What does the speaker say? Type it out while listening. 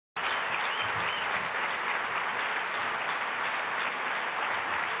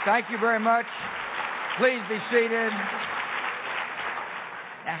Thank you very much. Please be seated.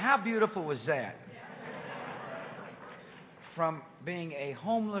 Now, how beautiful was that? From being a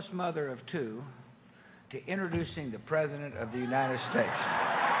homeless mother of two to introducing the President of the United States.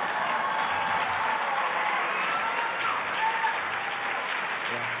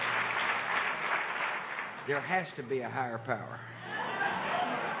 Yeah. There has to be a higher power.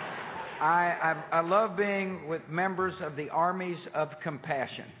 I love being with members of the armies of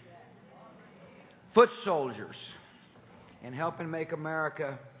compassion, foot soldiers, and helping make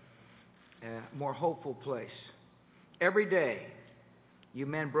America a more hopeful place. Every day, you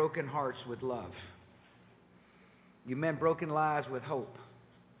mend broken hearts with love. You mend broken lives with hope.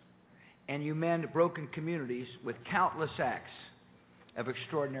 And you mend broken communities with countless acts of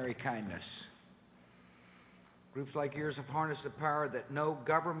extraordinary kindness. Groups like yours have harnessed the power that no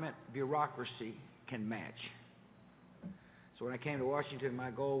government bureaucracy can match. So when I came to Washington,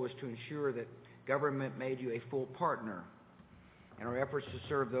 my goal was to ensure that government made you a full partner in our efforts to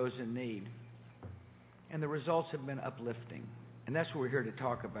serve those in need. And the results have been uplifting. And that's what we're here to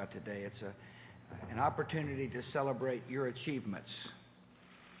talk about today. It's an opportunity to celebrate your achievements,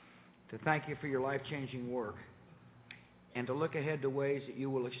 to thank you for your life-changing work, and to look ahead to ways that you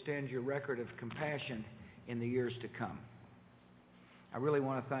will extend your record of compassion in the years to come. I really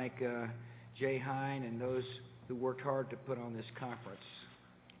want to thank Jay Hine and those who worked hard to put on this conference.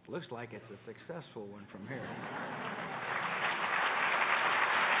 Looks like it's a successful one from here.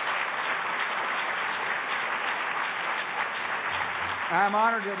 I'm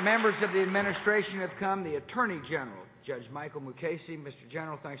honored that members of the administration have come. The Attorney General, Judge Michael Mukasey. Mr.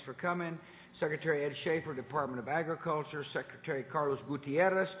 General, thanks for coming. Secretary Ed Schaefer, Department of Agriculture. Secretary Carlos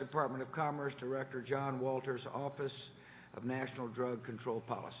Gutierrez, Department of Commerce. Director John Walters, Office of National Drug Control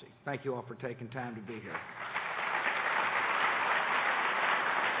Policy. Thank you all for taking time to be here.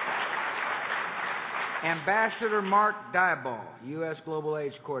 Ambassador Mark Dieball, U.S. Global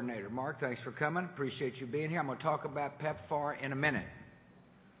AIDS Coordinator. Mark, thanks for coming. Appreciate you being here. I'm going to talk about PEPFAR in a minute.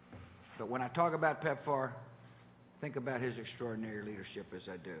 But when I talk about PEPFAR, think about his extraordinary leadership as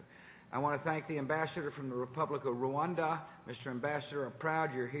I do. I want to thank the ambassador from the Republic of Rwanda. Mr. Ambassador, I'm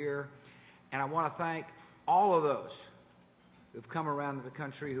proud you're here. And I want to thank all of those who've come around the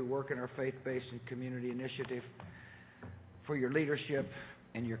country who work in our faith-based and community initiative for your leadership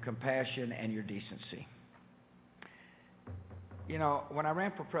and your compassion and your decency. You know, when I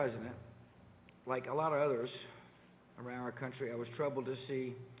ran for president, like a lot of others around our country, I was troubled to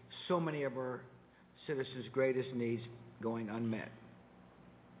see so many of our citizens' greatest needs going unmet.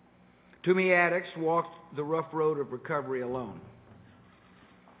 Too many addicts walked the rough road of recovery alone.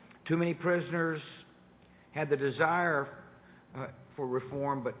 Too many prisoners had the desire for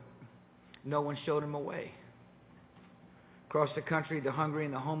reform, but no one showed them a way. Across the country, the hungry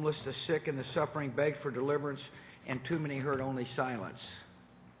and the homeless, the sick and the suffering begged for deliverance, and too many heard only silence.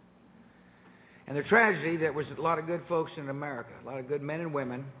 And the tragedy, there was a lot of good folks in America, a lot of good men and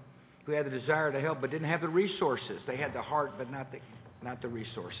women who had the desire to help but didn't have the resources. They had the heart but not the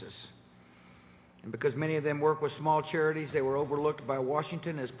resources. And because many of them work with small charities, they were overlooked by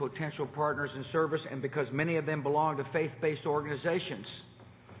Washington as potential partners in service, and because many of them belonged to faith-based organizations,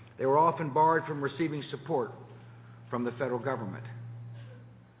 they were often barred from receiving support from the federal government.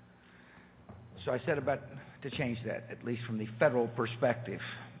 So I set about to change that, at least from the federal perspective,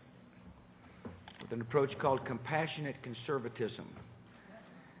 with an approach called compassionate conservatism.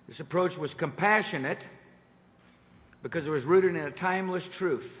 This approach was compassionate because it was rooted in a timeless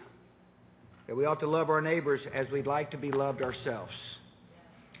truth that we ought to love our neighbors as we'd like to be loved ourselves.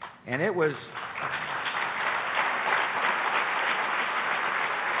 And it was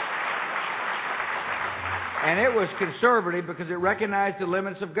conservative because it recognized the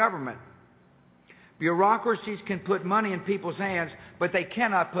limits of government. Bureaucracies can put money in people's hands, but they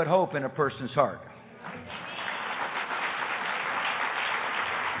cannot put hope in a person's heart.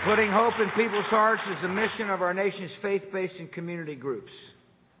 Putting hope in people's hearts is the mission of our nation's faith-based and community groups.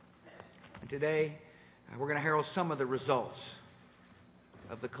 And today, we're going to herald some of the results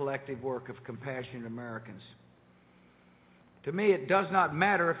of the collective work of compassionate Americans. To me, it does not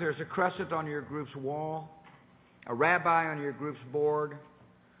matter if there's a crescent on your group's wall, a rabbi on your group's board,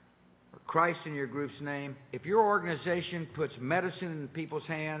 or Christ in your group's name. If your organization puts medicine in people's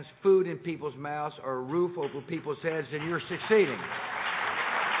hands, food in people's mouths, or a roof over people's heads, then you're succeeding.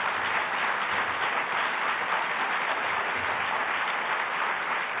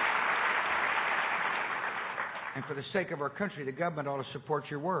 And for the sake of our country, the government ought to support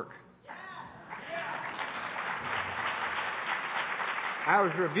your work. I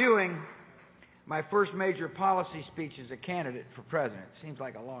was reviewing my first major policy speech as a candidate for president. Seems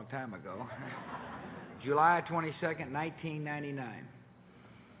like a long time ago. July 22nd, 1999.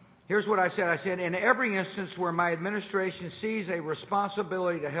 Here's what I said. I said, in every instance where my administration sees a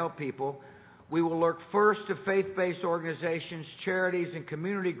responsibility to help people, we will look first to faith-based organizations, charities, and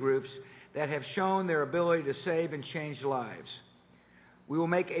community groups that have shown their ability to save and change lives. We will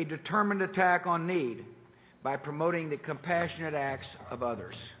make a determined attack on need by promoting the compassionate acts of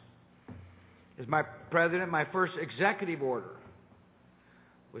others. As my president, my first executive order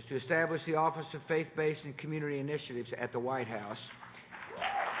was to establish the Office of Faith-Based and Community Initiatives at the White House.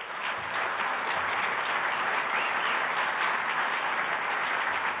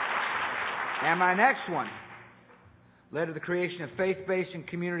 And my next one led to the creation of faith-based and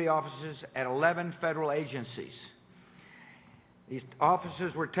community offices at 11 federal agencies. These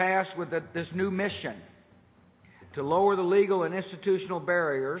offices were tasked with this new mission to lower the legal and institutional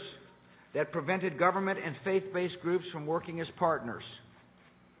barriers that prevented government and faith-based groups from working as partners,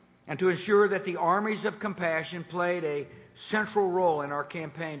 and to ensure that the armies of compassion played a central role in our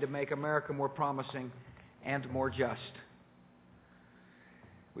campaign to make America more promising and more just.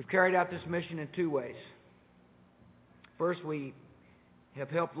 We've carried out this mission in two ways. First, we have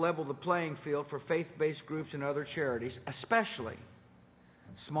helped level the playing field for faith-based groups and other charities, especially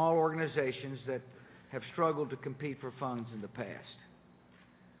small organizations that have struggled to compete for funds in the past.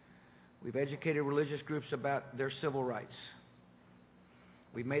 We've educated religious groups about their civil rights.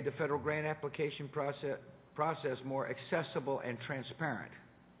 We've made the federal grant application process more accessible and transparent.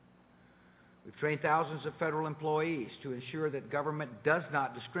 We've trained thousands of federal employees to ensure that government does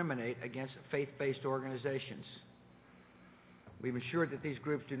not discriminate against faith-based organizations. We've ensured that these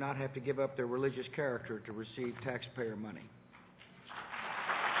groups do not have to give up their religious character to receive taxpayer money.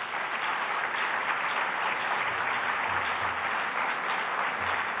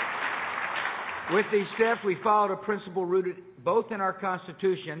 With these steps, we followed a principle rooted both in our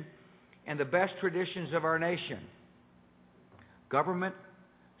Constitution and the best traditions of our nation. Government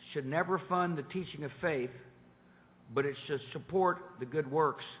should never fund the teaching of faith, but it should support the good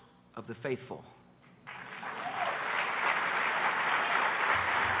works of the faithful.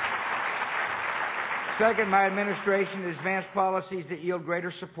 Second, my administration has advanced policies that yield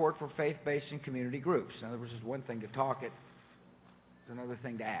greater support for faith-based and community groups. In other words, it's one thing to talk it, it's another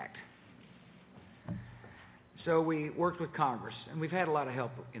thing to act. So we worked with Congress, and we've had a lot of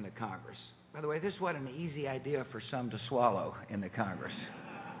help in the Congress. By the way, this wasn't an easy idea for some to swallow in the Congress.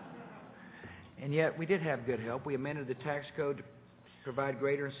 And yet we did have good help. We amended the tax code to provide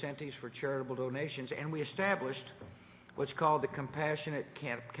greater incentives for charitable donations, and we established what's called the Compassionate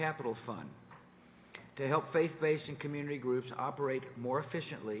Capital Fund to help faith-based and community groups operate more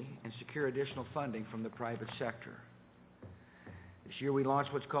efficiently and secure additional funding from the private sector. This year we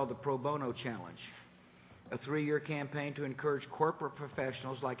launched what's called the Pro Bono Challenge, a 3-year campaign to encourage corporate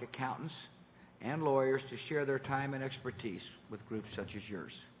professionals like accountants and lawyers to share their time and expertise with groups such as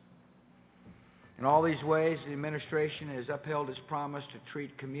yours. In all these ways, the administration has upheld its promise to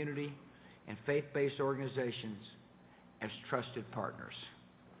treat community and faith-based organizations as trusted partners.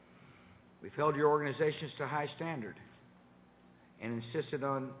 We've held your organizations to a high standard and insisted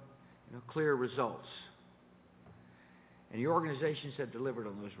on clear results. And your organizations have delivered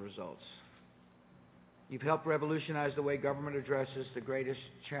on those results. You've helped revolutionize the way government addresses the greatest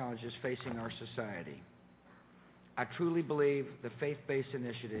challenges facing our society. I truly believe the faith-based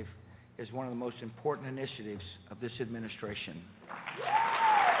initiative is one of the most important initiatives of this administration.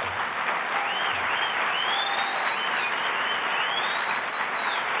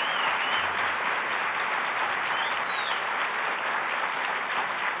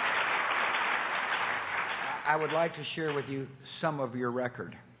 I would like to share with you some of your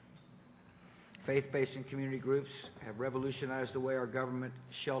record. Faith-based and community groups have revolutionized the way our government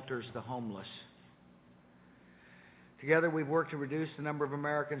shelters the homeless. Together, we've worked to reduce the number of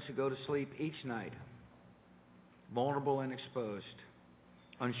Americans who go to sleep each night, vulnerable and exposed,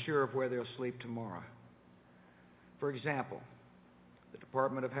 unsure of where they'll sleep tomorrow. For example, the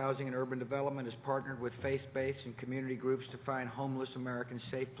Department of Housing and Urban Development has partnered with faith-based and community groups to find homeless Americans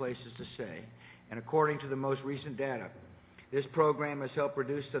safe places to stay. And according to the most recent data, this program has helped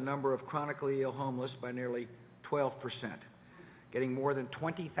reduce the number of chronically ill homeless by nearly 12%, getting more than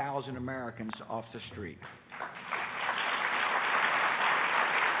 20,000 Americans off the street.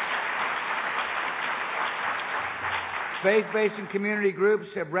 Faith-based and community groups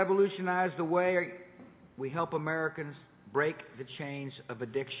have revolutionized the way we help Americans break the chains of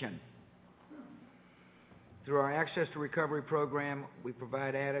addiction. Through our Access to Recovery program, we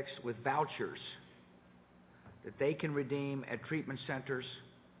provide addicts with vouchers that they can redeem at treatment centers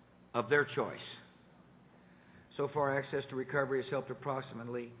of their choice. So far, Access to Recovery has helped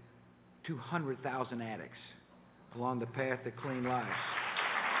approximately 200,000 addicts along the path to clean lives.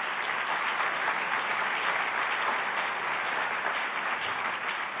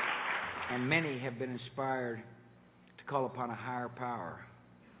 And many have been inspired to call upon a higher power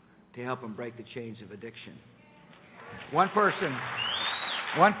to help them break the chains of addiction. One person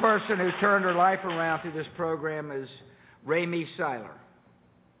who turned her life around through this program is Ramey Seiler.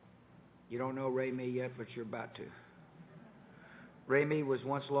 You don't know Ramey yet, but you're about to. Ramey was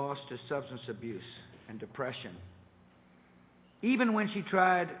once lost to substance abuse and depression. Even when she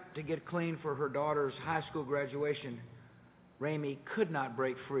tried to get clean for her daughter's high school graduation, Ramey could not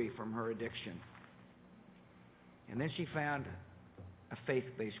break free from her addiction. And then she found a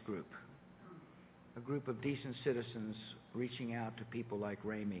faith-based group, a group of decent citizens reaching out to people like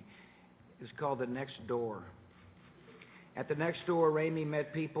Ramey. It's called The Next Door. At The Next Door, Ramey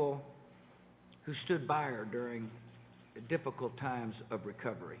met people who stood by her during the difficult times of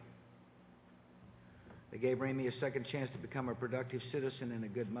recovery. They gave Ramey a second chance to become a productive citizen and a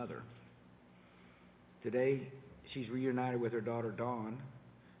good mother. Today, she's reunited with her daughter, Dawn.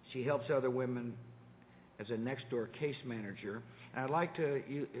 She helps other women as a Next Door case manager. And I'd like to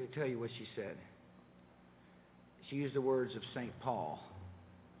tell you what she said. She used the words of St. Paul.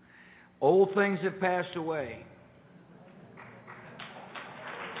 Old things have passed away.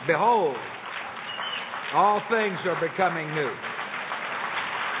 Behold, all things are becoming new.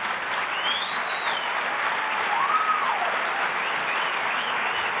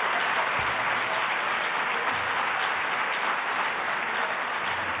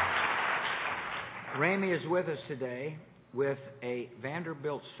 Ramey is with us today with a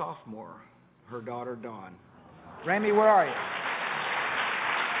Vanderbilt sophomore, her daughter Dawn. Ramey, where are you?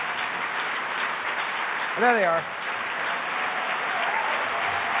 There they are.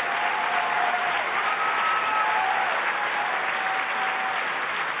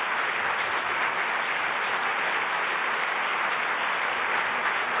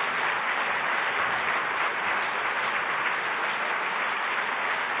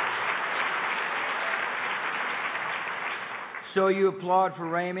 So you applaud for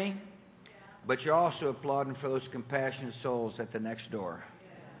Ramey, but you're also applauding for those compassionate souls at The Next Door.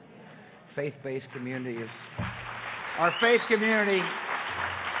 Faith-based community is... Our faith community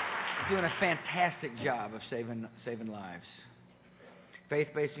is doing a fantastic job of saving lives.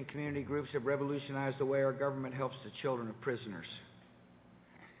 Faith-based and community groups have revolutionized the way our government helps the children of prisoners.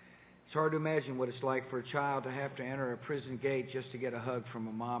 It's hard to imagine what it's like for a child to have to enter a prison gate just to get a hug from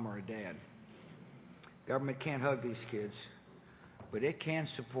a mom or a dad. Government can't hug these kids, but it can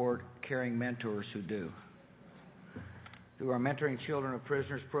support caring mentors who do. Through our Mentoring Children of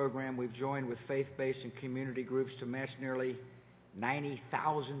Prisoners program, we've joined with faith-based and community groups to match nearly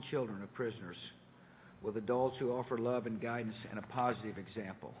 90,000 children of prisoners with adults who offer love and guidance and a positive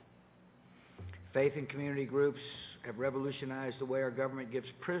example. Faith and community groups have revolutionized the way our government gives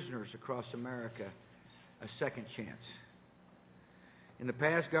prisoners across America a second chance. In the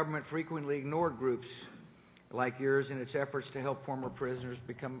past, government frequently ignored groups like yours in its efforts to help former prisoners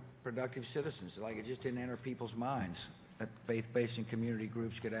become productive citizens. Like it just didn't enter people's minds that faith-based and community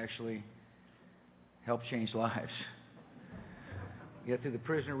groups could actually help change lives. Yet through the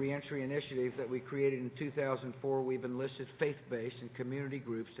Prisoner Reentry Initiative that we created in 2004, we've enlisted faith-based and community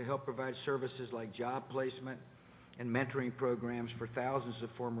groups to help provide services like job placement and mentoring programs for thousands of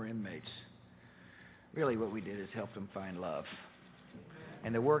former inmates. Really what we did is help them find love.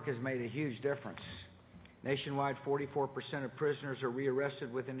 And the work has made a huge difference. Nationwide, 44% of prisoners are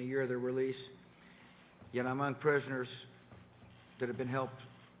rearrested within a year of their release. Yet among prisoners that have been helped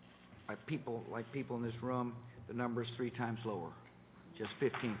by people like people in this room, the number is 3 times lower, just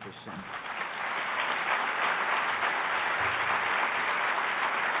 15%.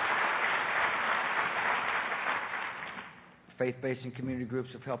 Faith-based and community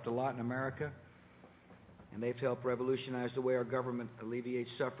groups have helped a lot in America, and they've helped revolutionize the way our government alleviates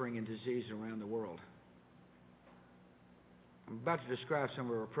suffering and disease around the world. I'm about to describe some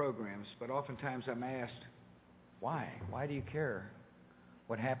of our programs, but oftentimes I'm asked, why? Why do you care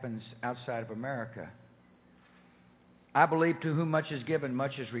what happens outside of America? I believe to whom much is given,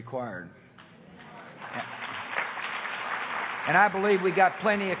 much is required. And I believe we got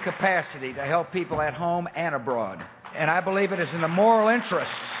plenty of capacity to help people at home and abroad. And I believe it is in the moral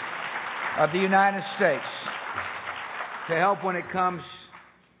interests of the United States to help when it comes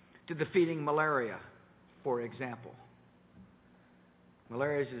to defeating malaria, for example.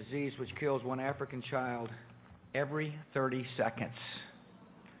 Malaria is a disease which kills one African child every 30 seconds.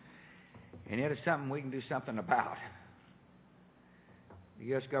 And yet it's something we can do something about. The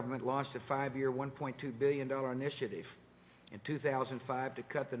U.S. government launched a 5-year, $1.2 billion initiative in 2005 to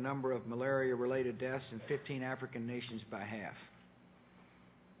cut the number of malaria-related deaths in 15 African nations by half.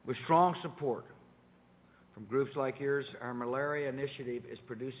 With strong support from groups like yours, our malaria initiative is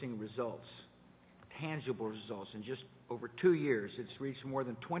producing results, tangible results. In just over 2 years, it's reached more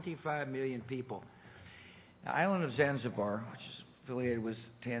than 25 million people. The island of Zanzibar, which is affiliated with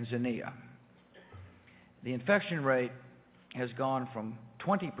Tanzania, the infection rate has gone from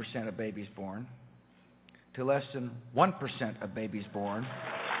 20% of babies born to less than 1% of babies born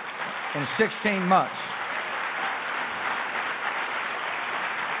in 16 months.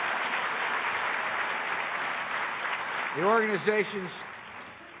 The organizations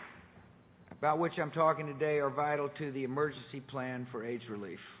about which I'm talking today are vital to the Emergency Plan for AIDS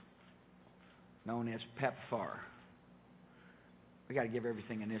Relief, known as PEPFAR. We got to give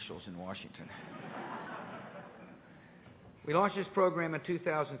everything initials in Washington. We launched this program in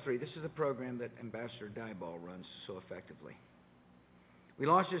 2003. This is a program that Ambassador Diebold runs so effectively. We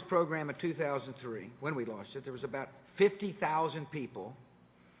launched this program in 2003. When we launched it, there was about 50,000 people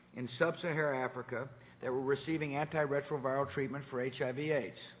in sub-Saharan Africa that were receiving antiretroviral treatment for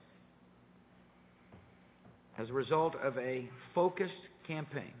HIV/AIDS. As a result of a focused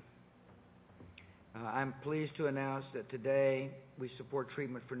campaign, I'm pleased to announce that today we support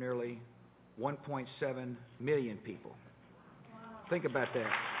treatment for nearly 1.7 million people. Think about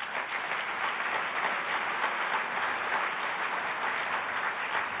that.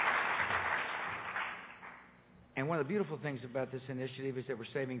 And one of the beautiful things about this initiative is that we're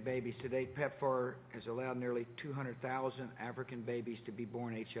saving babies. To date, PEPFAR has allowed nearly 200,000 African babies to be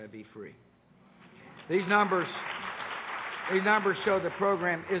born HIV-free. These numbers show the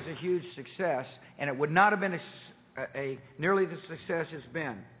program is a huge success, and it would not have been nearly the success it's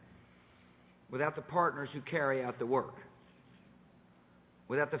been without the partners who carry out the work,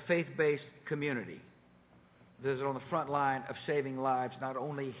 without the faith-based community that is on the front line of saving lives, not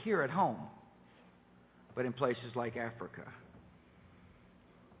only here at home, but in places like Africa.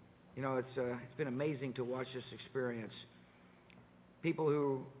 You know, it's been amazing to watch this experience. People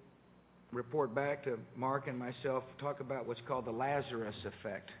who report back to Mark and myself talk about what's called the Lazarus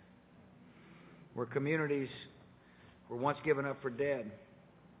effect, where communities were once given up for dead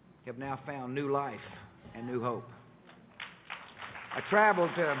have now found new life and new hope. I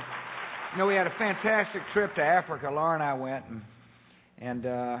traveled to, we had a fantastic trip to Africa. Laura and I went, and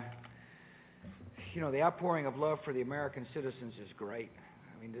the outpouring of love for the American citizens is great.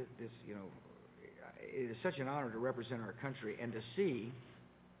 I mean, it is such an honor to represent our country and to see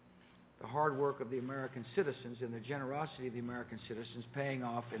the hard work of the American citizens and the generosity of the American citizens paying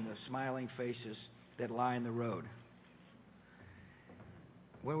off in the smiling faces that line the road.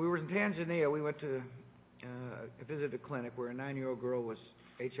 When we were in Tanzania, we went to visit a clinic where a 9-year-old girl was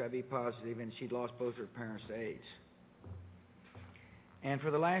HIV positive and she'd lost both her parents to AIDS. And for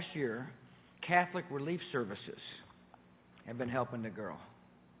the last year, Catholic Relief Services have been helping the girl.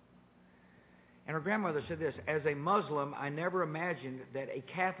 And her grandmother said this: as a Muslim, I never imagined that a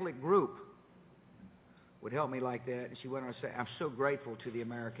Catholic group would help me like that. And she went on to say, I'm so grateful to the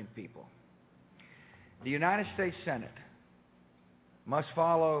American people. The United States Senate must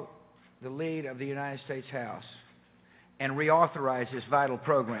follow the lead of the United States House and reauthorize this vital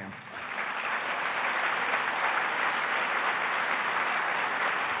program.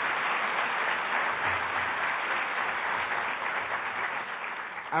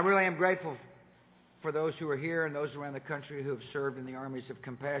 I really am grateful for those who are here and those around the country who have served in the armies of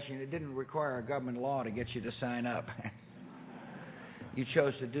compassion. It didn't require a government law to get you to sign up. You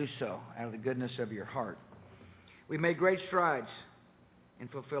chose to do so out of the goodness of your heart. We've made great strides in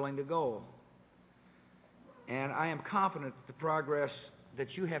fulfilling the goal. And I am confident that the progress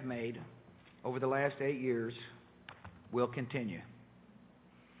that you have made over the last 8 years will continue.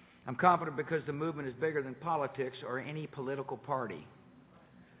 I'm confident because the movement is bigger than politics or any political party.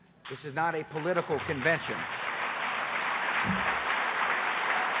 This is not a political convention.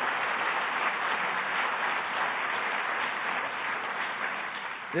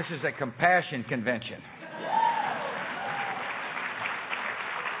 This is a compassion convention.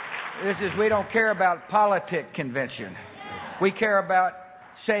 We don't care about politic convention. We care about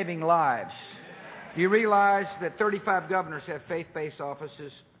saving lives. You realize that 35 governors have faith-based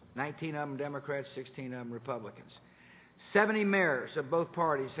offices, 19 of them Democrats, 16 of them Republicans. 70 mayors of both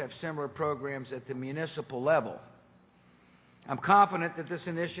parties have similar programs at the municipal level. I'm confident that this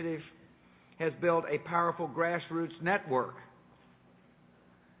initiative has built a powerful grassroots network.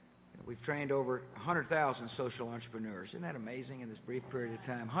 We've trained over 100,000 social entrepreneurs. Isn't that amazing in this brief period of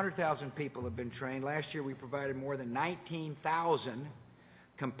time? 100,000 people have been trained. Last year we provided more than 19,000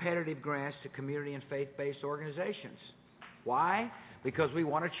 competitive grants to community and faith-based organizations. Why? Because we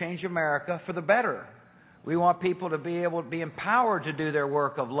want to change America for the better. We want people to be able to be empowered to do their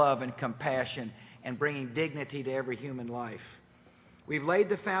work of love and compassion and bringing dignity to every human life. We've laid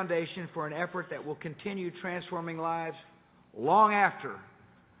the foundation for an effort that will continue transforming lives long after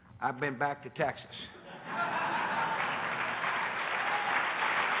I've been back to Texas.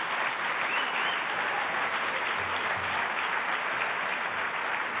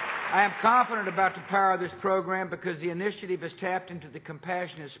 I am confident about the power of this program because the initiative has tapped into the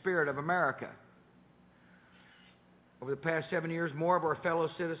compassionate spirit of America. Over the past 7 years, more of our fellow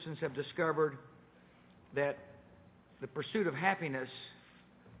citizens have discovered that the pursuit of happiness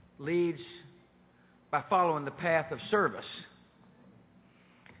leads by following the path of service.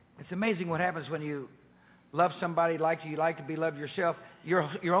 It's amazing what happens when you love somebody like you like to be loved yourself.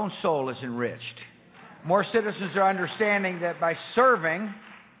 Your own soul is enriched. More citizens are understanding that by serving,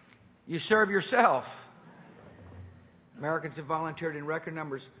 you serve yourself. Americans have volunteered in record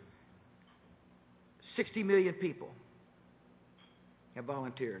numbers. 60 million people have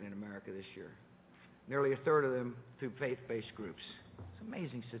volunteered in America this year. Nearly a third of them through faith-based groups. It's an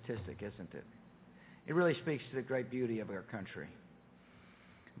amazing statistic, isn't it? It really speaks to the great beauty of our country.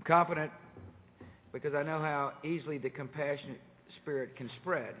 I'm confident because I know how easily the compassionate spirit can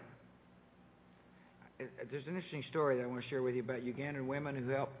spread. There's an interesting story that I want to share with you about Ugandan women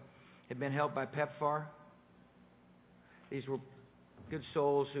who had been helped by PEPFAR. These were good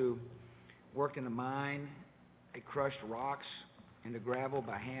souls who worked in a mine. They crushed rocks into gravel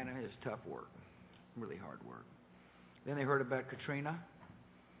by hand, and it was tough work, really hard work. Then they heard about Katrina,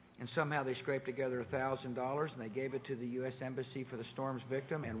 and somehow they scraped together $1,000, and they gave it to the U.S. Embassy for the storm's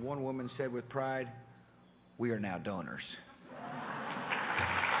victim, and one woman said with pride, "We are now donors."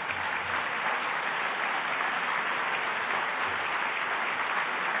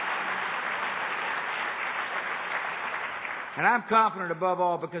 And I'm confident above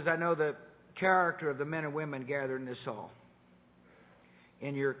all because I know the character of the men and women gathered in this hall.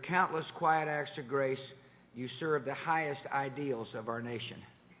 In your countless quiet acts of grace, you serve the highest ideals of our nation.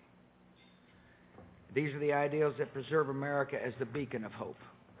 These are the ideals that preserve America as the beacon of hope,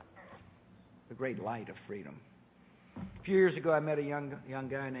 the great light of freedom. A few years ago, I met a young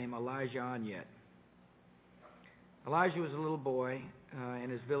guy named Elijah Onyet. Elijah was a little boy, and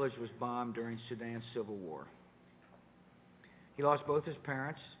his village was bombed during Sudan's civil war. He lost both his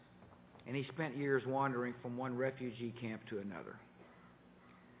parents, and he spent years wandering from one refugee camp to another.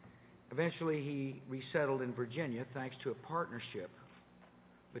 Eventually, he resettled in Virginia thanks to a partnership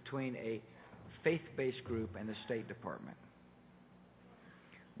between a faith-based group and the State Department.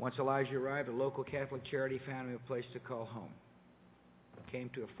 Once Elijah arrived, a local Catholic charity found him a place to call home. He came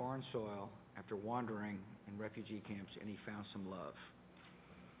to a foreign soil after wandering in refugee camps, and he found some love.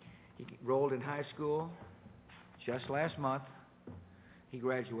 He enrolled in high school. Just last month, he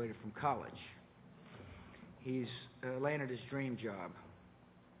graduated from college. He's landed his dream job.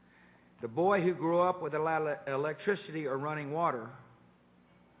 The boy who grew up with a lot of electricity or running water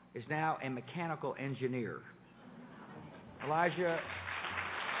is now a mechanical engineer. Elijah,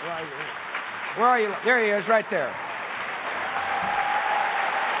 where are you? There he is, right there.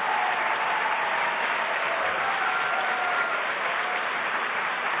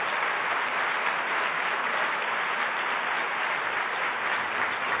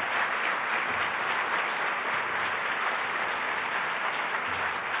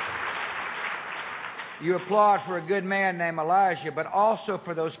 You applaud for a good man named Elijah, but also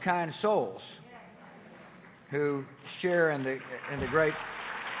for those kind souls who share in the great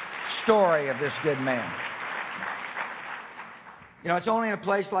story of this good man. You know, it's only in a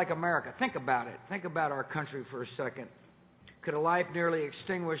place like America. Think about it. Think about our country for a second. Could a life nearly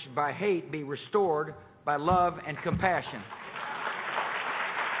extinguished by hate be restored by love and compassion?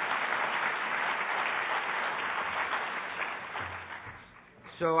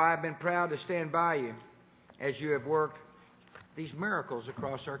 So I've been proud to stand by you as you have worked these miracles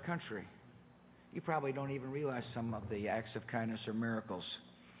across our country. You probably don't even realize some of the acts of kindness are miracles.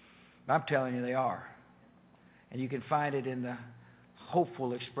 But I'm telling you they are. And you can find it in the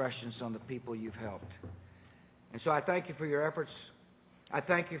hopeful expressions on the people you've helped. And so I thank you for your efforts. I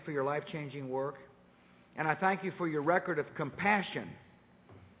thank you for your life-changing work. And I thank you for your record of compassion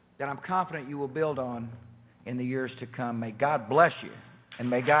that I'm confident you will build on in the years to come. May God bless you,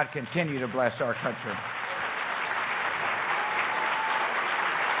 and may God continue to bless our country.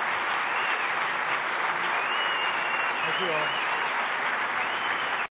 Thank you all.